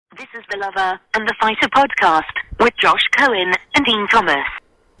is The Lover and the Fighter podcast with Josh Cohen and Dean Thomas.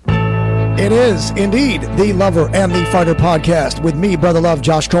 It is indeed The Lover and the Fighter podcast with me, Brother Love,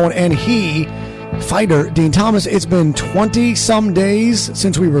 Josh Cohen, and he, Fighter, Dean Thomas. It's been 20-some days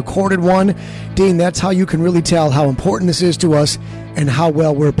since we recorded one. Dean, that's how you can really tell how important this is to us and how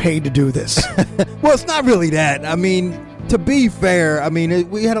well we're paid to do this. Well, it's not really that. I mean, to be fair,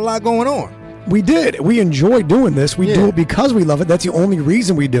 we had a lot going on. We did. We enjoy doing this. We do it because we love it. That's the only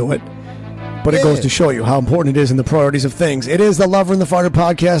reason we do it. But it goes to show you how important it is in the priorities of things. It is the Lover and the Fighter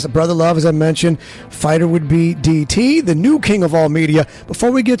podcast. Brother Love, as I mentioned, Fighter would be DT, the new king of all media.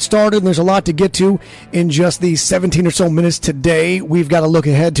 Before we get started, and there's a lot to get to in just these 17 or so minutes today, we've got to look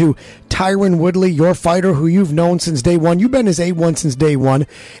ahead to Tyron Woodley, your fighter who you've known since day one. You've been his A1 since day one.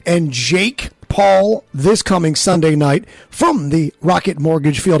 And Jake Paul this coming Sunday night from the Rocket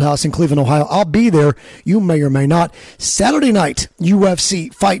Mortgage Fieldhouse in Cleveland, Ohio. I'll be there. You may or may not. Saturday night,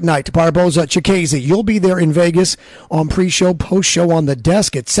 UFC Fight Night, Barboza, Chikese. You'll be there in Vegas on pre-show, post-show, on the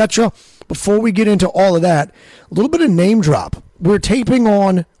desk, etc. Before we get into all of that, a little bit of name drop. We're taping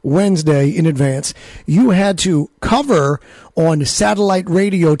on Wednesday in advance. You had to cover on satellite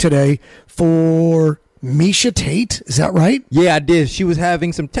radio today for Miesha Tate, is that right? Yeah, I did. She was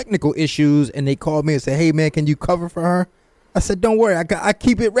having some technical issues, and they called me and said, "Hey, man, can you cover for her?" I said, "Don't worry. I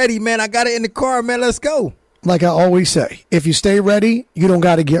keep it ready, man. I got it in the car, man. Let's go." Like I always say, if you stay ready, you don't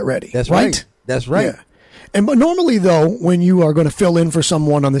got to get ready. That's right. That's right. Yeah. But normally, though, when you are going to fill in for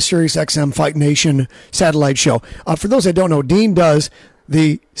someone on the SiriusXM Fight Nation satellite show, for those that don't know, Dean does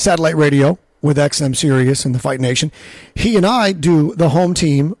the satellite radio with XM Sirius and the Fight Nation. He and I do the home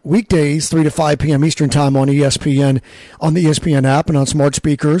team weekdays, 3 to 5 p.m. Eastern time on ESPN, on the ESPN app and on smart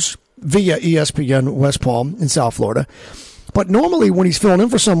speakers via ESPN West Palm in South Florida. But normally when he's filling in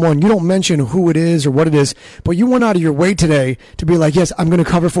for someone, you don't mention who it is or what it is, but you went out of your way today to be like, yes, I'm going to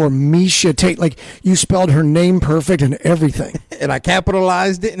cover for Miesha Tate. Like, you spelled her name perfect and everything. And I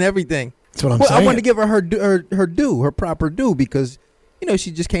capitalized it and everything. That's what I'm saying. I wanted to give her her proper due, because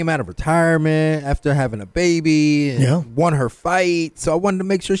she just came out of retirement after having a baby and won her fight. So I wanted to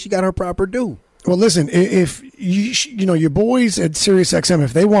make sure she got her proper due. Well, listen, if your boys at SiriusXM,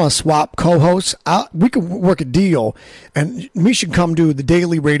 if they want to swap co-hosts, we could work a deal, and me should come do the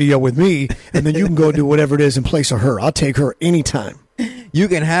daily radio with me, and then you can go do whatever it is in place of her. I'll take her anytime. You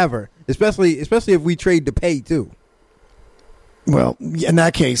can have her, especially if we trade the pay too. Well, in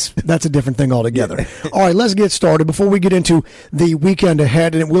that case, that's a different thing altogether. All right, let's get started. Before we get into the weekend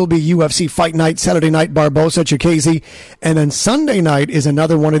ahead, and it will be UFC Fight Night, Saturday night, Barboza, Chikese, and then Sunday night is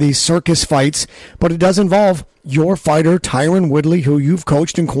another one of these circus fights, but it does involve your fighter, Tyron Woodley, who you've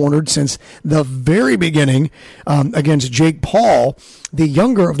coached and cornered since the very beginning, against Jake Paul, the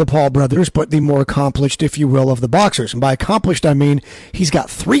younger of the Paul brothers, but the more accomplished, if you will, of the boxers. And by accomplished, I mean he's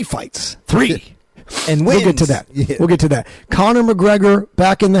got 3 fights. 3. And wins. We'll get to that. Yeah. We'll get to that. Conor McGregor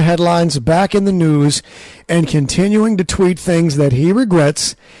back in the headlines, back in the news, and continuing to tweet things that he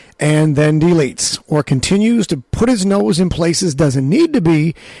regrets and then deletes, or continues to put his nose in places doesn't need to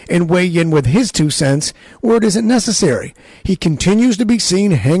be and weigh in with his 2 cents where it isn't necessary. He continues to be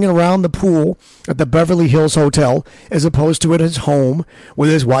seen hanging around the pool at the Beverly Hills Hotel as opposed to at his home with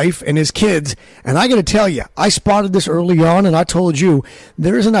his wife and his kids. And I got to tell you, I spotted this early on, and I told you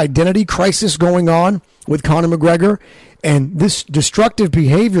there is an identity crisis going on with Conor McGregor. And this destructive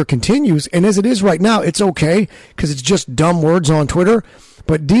behavior continues. And as it is right now, it's okay because it's just dumb words on Twitter.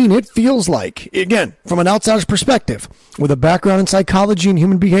 But, Dean, it feels like, again, from an outsider's perspective, with a background in psychology and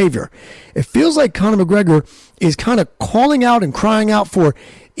human behavior, it feels like Conor McGregor is kind of calling out and crying out for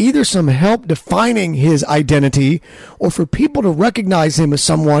either some help defining his identity or for people to recognize him as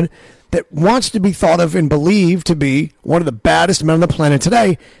someone that wants to be thought of and believed to be one of the baddest men on the planet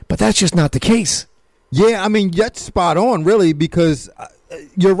today. But that's just not the case. Yeah, that's spot on, really, because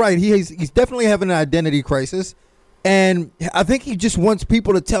you're right. He's definitely having an identity crisis. And I think he just wants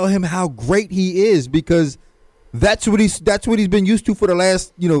people to tell him how great he is, because that's what he's been used to for the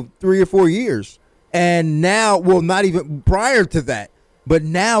last 3 or 4 years. And now, well, not even prior to that, but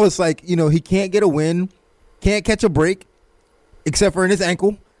now it's like he can't get a win, can't catch a break, except for in his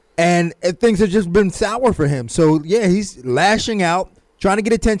ankle, and things have just been sour for him. So yeah, he's lashing out, trying to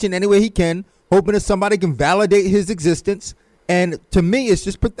get attention any way he can, hoping that somebody can validate his existence. And to me, it's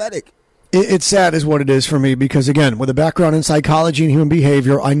just pathetic. It's sad is what it is for me, because, again, with a background in psychology and human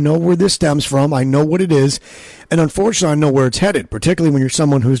behavior, I know where this stems from. I know what it is. And unfortunately, I know where it's headed, particularly when you're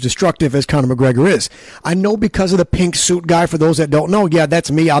someone who's destructive as Conor McGregor is. I know because of the pink suit guy, for those that don't know. Yeah,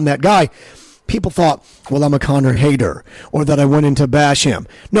 that's me. I'm that guy. people thought, well, I'm a Conor hater or that I went in to bash him.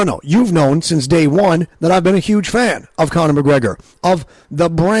 No, you've known since day one that I've been a huge fan of Conor McGregor, of the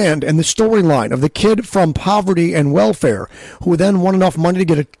brand and the storyline of the kid from poverty and welfare who then won enough money to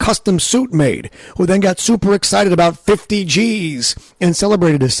get a custom suit made, who then got super excited about 50 G's and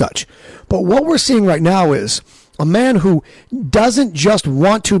celebrated as such. But what we're seeing right now is a man who doesn't just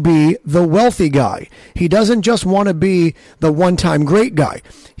want to be the wealthy guy. He doesn't just want to be the one-time great guy.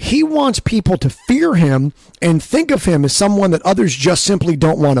 He wants people to fear him and think of him as someone that others just simply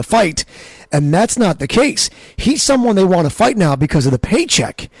don't want to fight. And that's not the case. He's someone they want to fight now because of the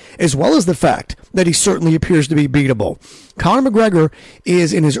paycheck, as well as the fact that he certainly appears to be beatable. Conor McGregor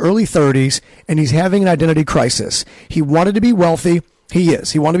is in his early 30s, and he's having an identity crisis. He wanted to be wealthy. He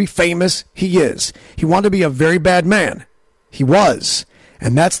is. He wanted to be famous. He is. He wanted to be a very bad man. He was.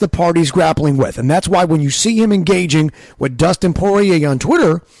 And that's the part he's grappling with. And that's why when you see him engaging with Dustin Poirier on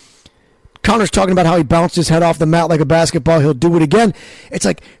Twitter, Conor's talking about how he bounced his head off the mat like a basketball. He'll do it again. It's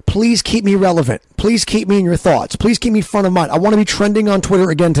like, please keep me relevant. Please keep me in your thoughts. Please keep me front of mind. I want to be trending on Twitter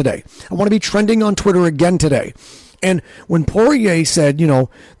again today. And when Poirier said, the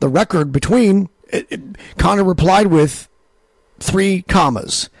record between, Conor replied with 3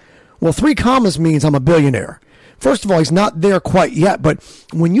 commas. Well, 3 commas means I'm a billionaire. First of all, he's not there quite yet, but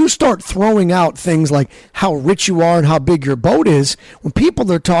when you start throwing out things like how rich you are and how big your boat is, when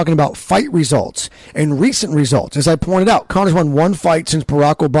people are talking about fight results and recent results, as I pointed out, Conor's won 1 fight since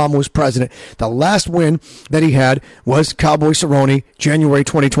Barack Obama was president. The last win that he had was Cowboy Cerrone, January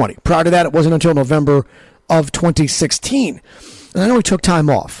 2020. Prior to that, it wasn't until November of 2016. And I know he took time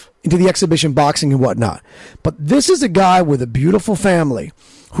off into the exhibition boxing and whatnot, but this is a guy with a beautiful family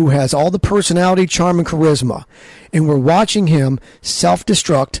who has all the personality, charm, and charisma. And we're watching him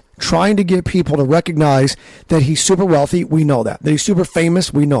self-destruct, trying to get people to recognize that he's super wealthy. We know that. That he's super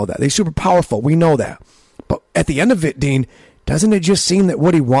famous. We know that. That he's super powerful. We know that. But at the end of it, Dean, doesn't it just seem that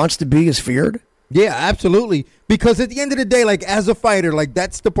what he wants to be is feared? Yeah, absolutely. Because at the end of the day, like as a fighter, like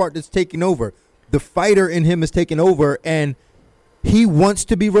that's the part that's taking over. The fighter in him is taking over, and he wants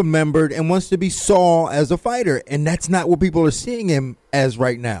to be remembered and wants to be saw as a fighter, and that's not what people are seeing him as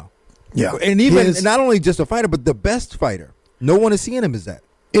right now. Yeah, and even not only just a fighter, but the best fighter. No one is seeing him as that.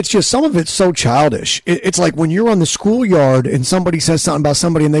 It's just some of it's so childish. It's like when you're on the schoolyard and somebody says something about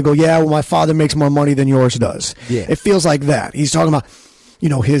somebody and they go, yeah, well, my father makes more money than yours does. Yeah. It feels like that. He's talking about,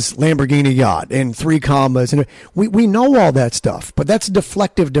 his Lamborghini yacht and 3 commas. And we know all that stuff, but that's a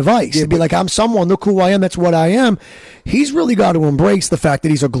deflective device. Yeah, It'd be like, I'm someone, look who I am, that's what I am. He's really got to embrace the fact that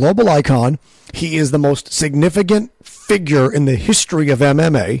he's a global icon. He is the most significant figure in the history of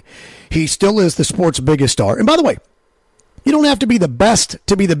MMA. He still is the sport's biggest star. And by the way, you don't have to be the best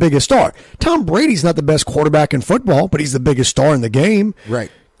to be the biggest star. Tom Brady's not the best quarterback in football, but he's the biggest star in the game.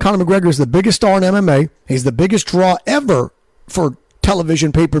 Right. Conor McGregor is the biggest star in MMA. He's the biggest draw ever for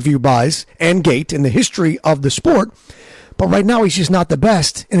television pay-per-view buys and gate in the history of the sport. But right now, he's just not the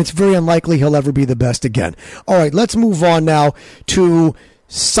best, and it's very unlikely he'll ever be the best again. All right, let's move on now to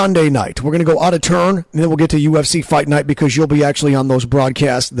Sunday night. We're going to go out of turn, and then we'll get to UFC Fight Night because you'll be actually on those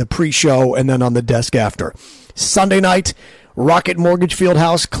broadcasts, the pre-show, and then on the desk after. Sunday night, Rocket Mortgage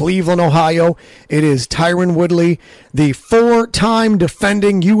Fieldhouse, Cleveland, Ohio. It is Tyron Woodley, the 4-time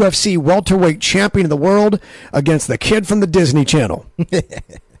defending UFC welterweight champion of the world, against the kid from the Disney Channel.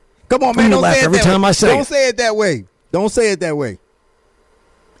 Come on, man. Don't laugh say it every that time way. I say Don't it. say it that way. Don't say it that way.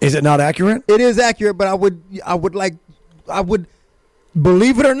 Is it not accurate? It is accurate, but I would,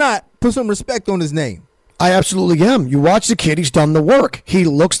 believe it or not, put some respect on his name. I absolutely am. You watch the kid; he's done the work. He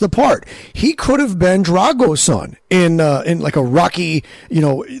looks the part. He could have been Drago's son in like a Rocky,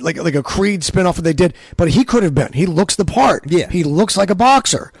 like a Creed spinoff that they did. But he could have been. He looks the part. Yeah, he looks like a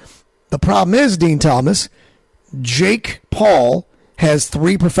boxer. The problem is, Dean Thomas, Jake Paul has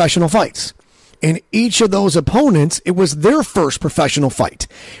 3 professional fights. In each of those opponents, it was their first professional fight,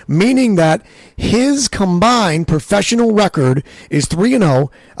 meaning that his combined professional record is 3-0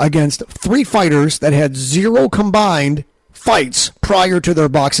 against 3 fighters that had 0 combined fights prior to their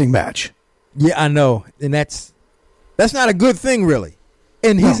boxing match. Yeah, I know, and that's not a good thing, really.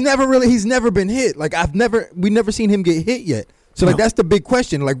 And he's never been hit. Like we've never seen him get hit yet. So that's the big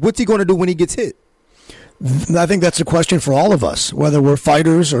question. Like, what's he going to do when he gets hit? I think that's a question for all of us, whether we're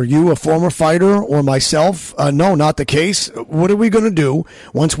fighters or you, a former fighter, or myself. No, not the case. What are we going to do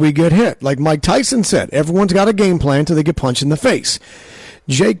once we get hit? Like Mike Tyson said, everyone's got a game plan until they get punched in the face.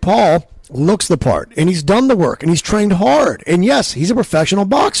 Jake Paul looks the part, and he's done the work, and he's trained hard. And yes, he's a professional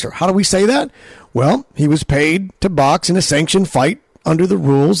boxer. How do we say that? Well, he was paid to box in a sanctioned fight under the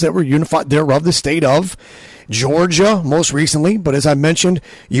rules that were unified thereof the state of Georgia most recently, but as I mentioned,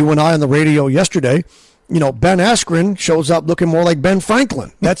 you and I on the radio yesterday, Ben Askren shows up looking more like Ben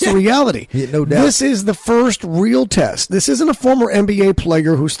Franklin. That's the reality. Yeah, no doubt. This is the first real test. This isn't a former NBA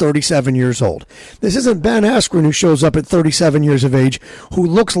player who's 37 years old. This isn't Ben Askren who shows up at 37 years of age who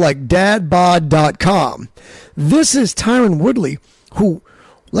looks like dadbod.com. This is Tyron Woodley, who,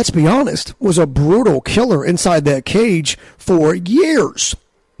 let's be honest, was a brutal killer inside that cage for years.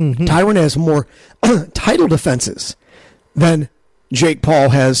 Mm-hmm. Tyron has more title defenses than Jake Paul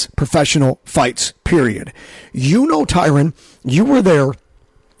has professional fights, period. Tyron, you were there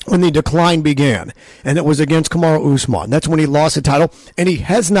when the decline began, and it was against Kamaru Usman. That's when he lost the title, and he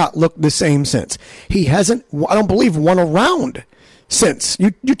has not looked the same since. He hasn't, I don't believe, won a round since.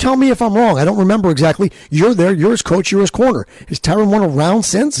 You tell me if I'm wrong. I don't remember exactly. You're there. You're his coach. You're his corner. Has Tyron won a round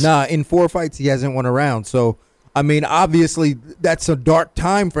since? Nah, in 4 fights, he hasn't won a round. So, I mean, obviously, that's a dark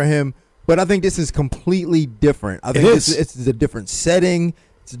time for him. But I think this is completely different. I think this is a different setting.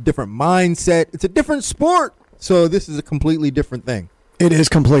 It's a different mindset. It's a different sport. So this is a completely different thing. It is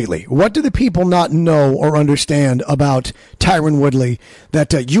completely. What do the people not know or understand about Tyron Woodley that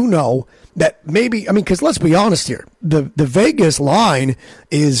that maybe, because let's be honest here. The Vegas line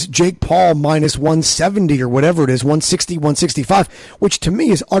is Jake Paul minus 170 or whatever it is, 160, 165, which to me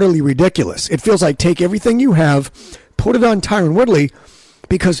is utterly ridiculous. It feels like take everything you have, put it on Tyron Woodley,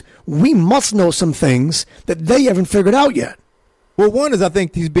 because we must know some things that they haven't figured out yet. Well, one is I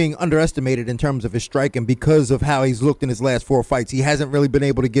think he's being underestimated in terms of his striking because of how he's looked in his last 4 fights. He hasn't really been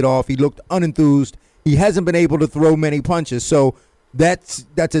able to get off. He looked unenthused. He hasn't been able to throw many punches. So that's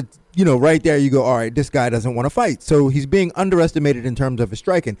a, right there you go, all right, this guy doesn't want to fight. So he's being underestimated in terms of his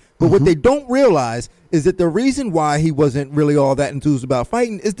striking. But what they don't realize is that the reason why he wasn't really all that enthused about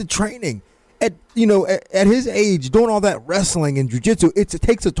fighting is the training. At his age, doing all that wrestling and jiu-jitsu, it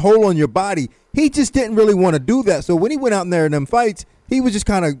takes a toll on your body. He just didn't really want to do that. So when he went out in there in them fights, he was just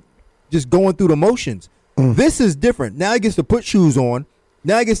kind of just going through the motions. This is different. Now he gets to put shoes on.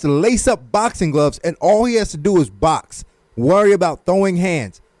 Now he gets to lace up boxing gloves, and all he has to do is box. Worry about throwing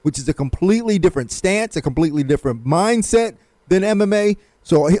hands, which is a completely different stance, a completely different mindset than MMA.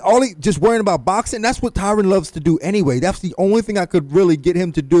 So he just worrying about boxing. That's what Tyron loves to do anyway. That's the only thing I could really get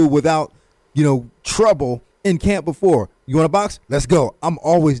him to do without trouble in camp before. You want to box? Let's go. I'm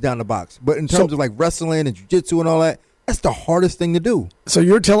always down to box. But in terms of like wrestling and jiu-jitsu and all that, that's the hardest thing to do. So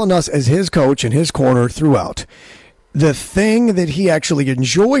you're telling us as his coach and his corner throughout, the thing that he actually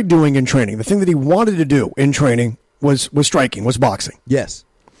enjoyed doing in training, the thing that he wanted to do in training was striking, was boxing. Yes.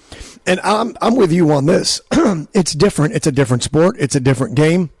 And I'm with you on this. It's different. It's a different sport. It's a different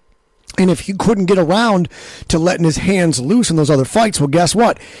game. And if he couldn't get around to letting his hands loose in those other fights, well, guess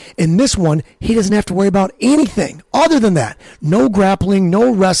what? In this one, he doesn't have to worry about anything other than that. No grappling,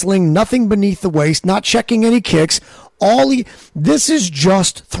 no wrestling, nothing beneath the waist, not checking any kicks. This is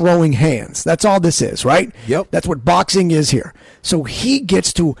just throwing hands. That's all this is, right? Yep. That's what boxing is here. So he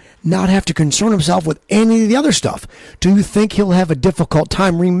gets to not have to concern himself with any of the other stuff. Do you think he'll have a difficult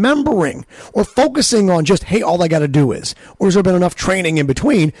time remembering or focusing on just, hey, all I got to do is? Or has there been enough training in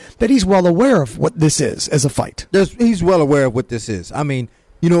between that he's well aware of what this is as a fight? He's well aware of what this is. I mean,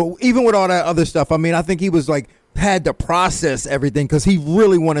 even with all that other stuff, I think he was had to process everything because he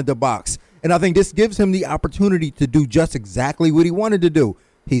really wanted to box. And I think this gives him the opportunity to do just exactly what he wanted to do.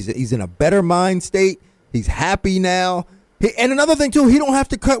 He's in a better mind state. He's happy now. And another thing, too, he don't have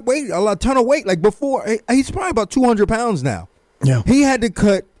to cut weight, a ton of weight. Like before, he's probably about 200 pounds now. Yeah. He had to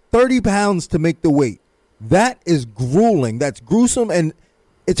cut 30 pounds to make the weight. That is grueling. That's gruesome, and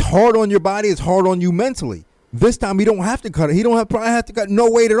it's hard on your body. It's hard on you mentally. This time, he don't have to cut it. He probably have to cut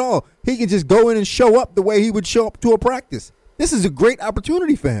no weight at all. He can just go in and show up the way he would show up to a practice. This is a great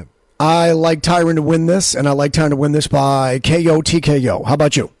opportunity for him. I like Tyron to win this, and I like Tyron to win this by KO, TKO. How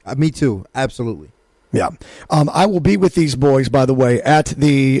about you? Me too. Absolutely. Yeah. I will be with these boys, by the way, at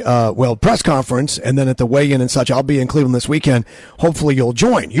the press conference and then at the weigh-in and such. I'll be in Cleveland this weekend. Hopefully you'll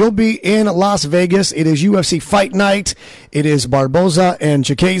join. You'll be in Las Vegas. It is UFC Fight Night. It is Barboza and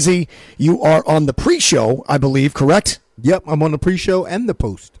Chikadze. You are on the pre-show, I believe, correct? Yep, I'm on the pre-show and the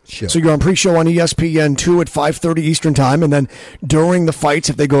post-show. So you're on pre-show on ESPN2 at 5:30 Eastern Time, and then during the fights,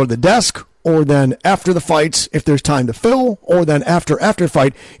 if they go to the desk, or then after the fights, if there's time to fill, or then after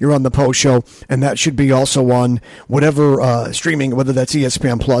fight, you're on the post-show, and that should be also on whatever streaming, whether that's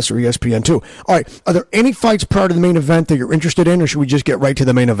ESPN Plus or ESPN2. All right, are there any fights prior to the main event that you're interested in, or should we just get right to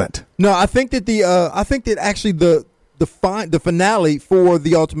the main event? No, I think that actually the finale for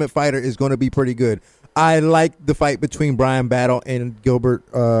The Ultimate Fighter is going to be pretty good. I like the fight between Brian Battle and Gilbert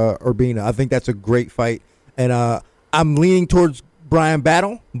Urbina. I think that's a great fight, and I'm leaning towards Brian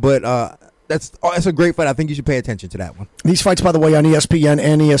Battle, but that's a great fight. I think you should pay attention to that one. These fights, by the way, on ESPN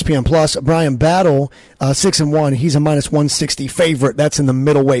and ESPN Plus. Brian Battle, 6-1. He's a -160 favorite. That's in the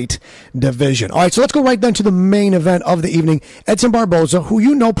middleweight division. All right, so let's go right then to the main event of the evening. Edson Barboza, who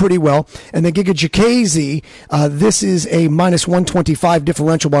you know pretty well, and then Giga Chikadze. This is a -125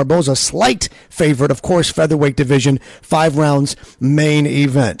 differential. Barboza, slight favorite, of course, featherweight division, 5 rounds main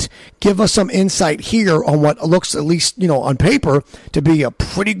event. Give us some insight here on what looks, at least on paper, to be a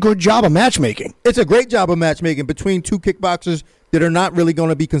pretty good job of matchmaking. It's a great job of matchmaking between two kickboxers that are not really going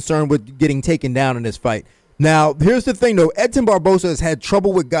to be concerned with getting taken down in this fight. Now, here's the thing, though. Edson Barboza has had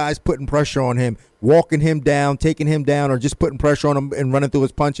trouble with guys putting pressure on him, walking him down, taking him down, or just putting pressure on him and running through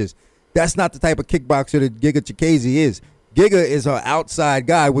his punches. That's not the type of kickboxer that Giga Chikadze is. Giga is an outside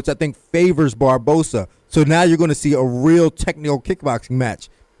guy, which I think favors Barboza. So now you're going to see a real technical kickboxing match.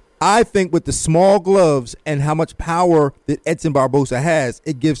 I think with the small gloves and how much power that Edson Barboza has,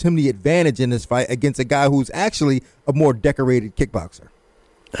 it gives him the advantage in this fight against a guy who's actually a more decorated kickboxer.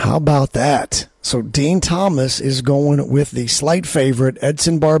 How about that? So Dean Thomas is going with the slight favorite,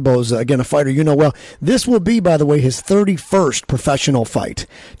 Edson Barboza. Again, a fighter you know well. This will be, by the way, his 31st professional fight.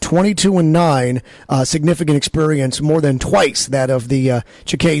 22-9, significant experience, more than twice that of the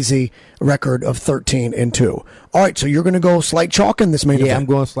Chikadze record of 13-2. All right, so you're going to go slight chalk in this main event? Yeah, I'm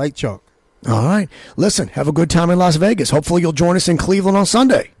going slight chalk. All right. Listen, have a good time in Las Vegas. Hopefully you'll join us in Cleveland on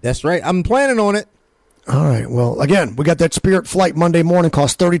Sunday. That's right. I'm planning on it. All right. Well, again, we got that Spirit flight Monday morning,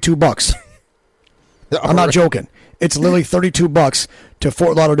 cost $32. I'm not joking. It's literally $32 to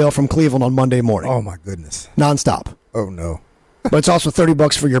Fort Lauderdale from Cleveland on Monday morning. Oh my goodness. Nonstop. Oh no. But it's also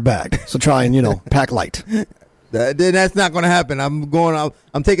 $30 for your bag. So try and, pack light. That's not going to happen.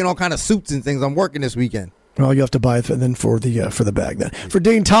 I'm taking all kind of suits and things. I'm working this weekend. Well, you have to buy it then for the bag then. For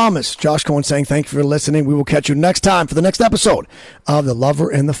Dean Thomas, Josh Cohen saying thank you for listening. We will catch you next time for the next episode of the Lover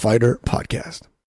and the Fighter podcast.